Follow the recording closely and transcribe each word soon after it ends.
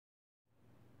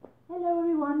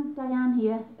Diane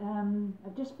here.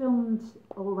 I've just filmed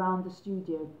all around the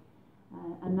studio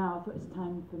and now I thought it's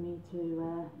time for me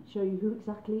to show you who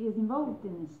exactly is involved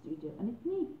in this studio, and it's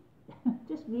me,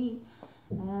 just me.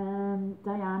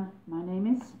 Diane, my name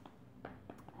is.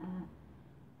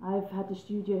 I've had the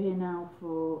studio here now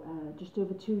for just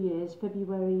over 2 years.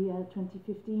 February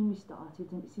 2015 we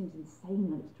started, and it seems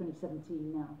insane that it's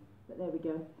 2017 now, but there we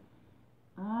go.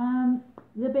 A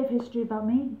little bit of history about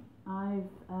me.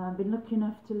 I've been lucky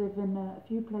enough to live in a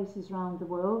few places around the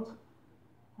world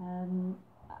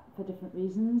for different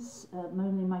reasons,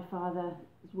 mainly my father's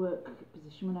work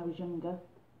position when I was younger.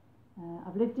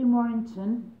 I've lived in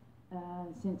Warrington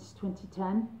since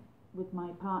 2010 with my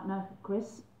partner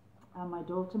Chris and my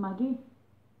daughter Maggie,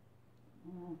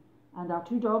 and our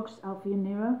 2 dogs, Alfie and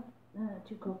Nero,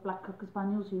 2 black cocker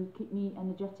spaniels who keep me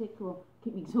energetic, or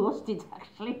keep me exhausted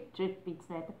actually, truth be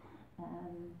said.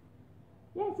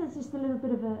 Yes, it's just a little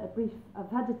bit of a brief.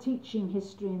 I've had a teaching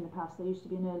history in the past. I used to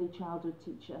be an early childhood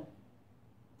teacher,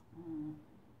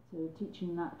 so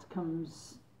teaching that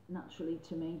comes naturally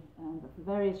to me, but for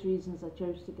various reasons I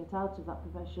chose to get out of that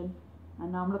profession,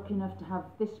 and now I'm lucky enough to have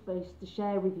this space to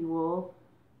share with you all,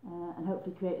 and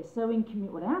hopefully create a sewing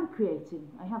community. What I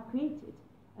have created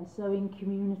a sewing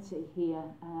community here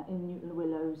in Newton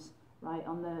Willows, right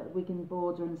on the Wigan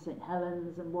border, and St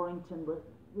Helens and Warrington. We're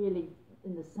really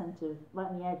in the centre, right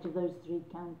on the edge of those 3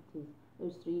 counties,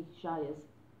 those 3 shires.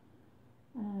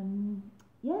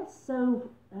 Yes, so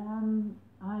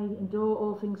I adore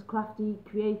all things crafty,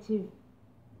 creative.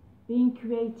 Being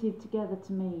creative together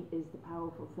to me is the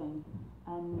powerful thing,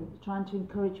 and trying to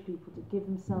encourage people to give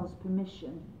themselves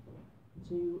permission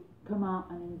to come out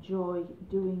and enjoy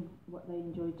doing what they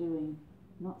enjoy doing,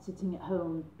 not sitting at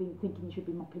home thinking you should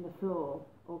be mopping the floor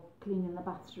or cleaning the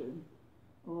bathroom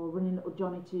or running little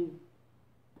Johnny to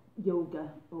yoga,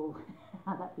 or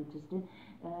that'd be interesting,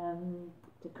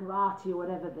 to karate or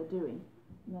whatever they're doing.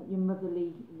 You know, your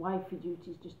motherly, wifey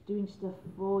duties, just doing stuff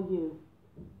for you.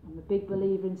 I'm a big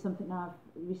believer in something I've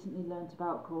recently learnt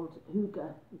about called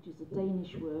hygge, which is a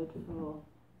Danish word for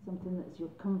something that's your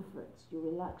comfort, your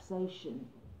relaxation,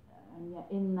 and yet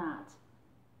in that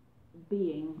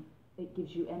being, it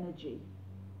gives you energy.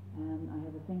 I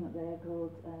have a thing up there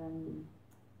called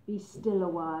be still a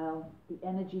while. The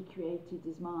energy created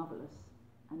is marvellous,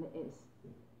 and it is.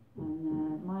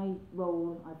 And my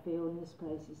role, I feel, in this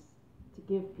place is to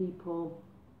give people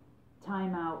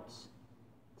time out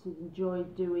to enjoy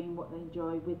doing what they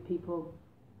enjoy with people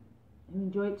who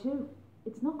enjoy it too.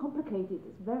 It's not complicated,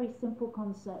 it's a very simple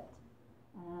concept.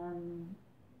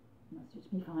 That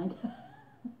suits me fine.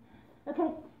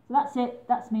 Okay, so that's it,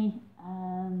 that's me.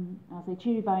 I'll say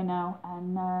cheery bye now,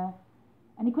 and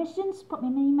any questions, put me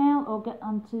an email or get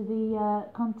onto the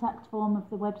contact form of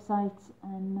the website,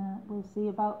 and we'll see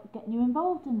about getting you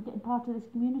involved and getting part of this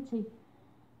community.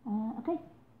 Okay,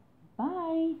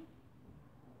 bye.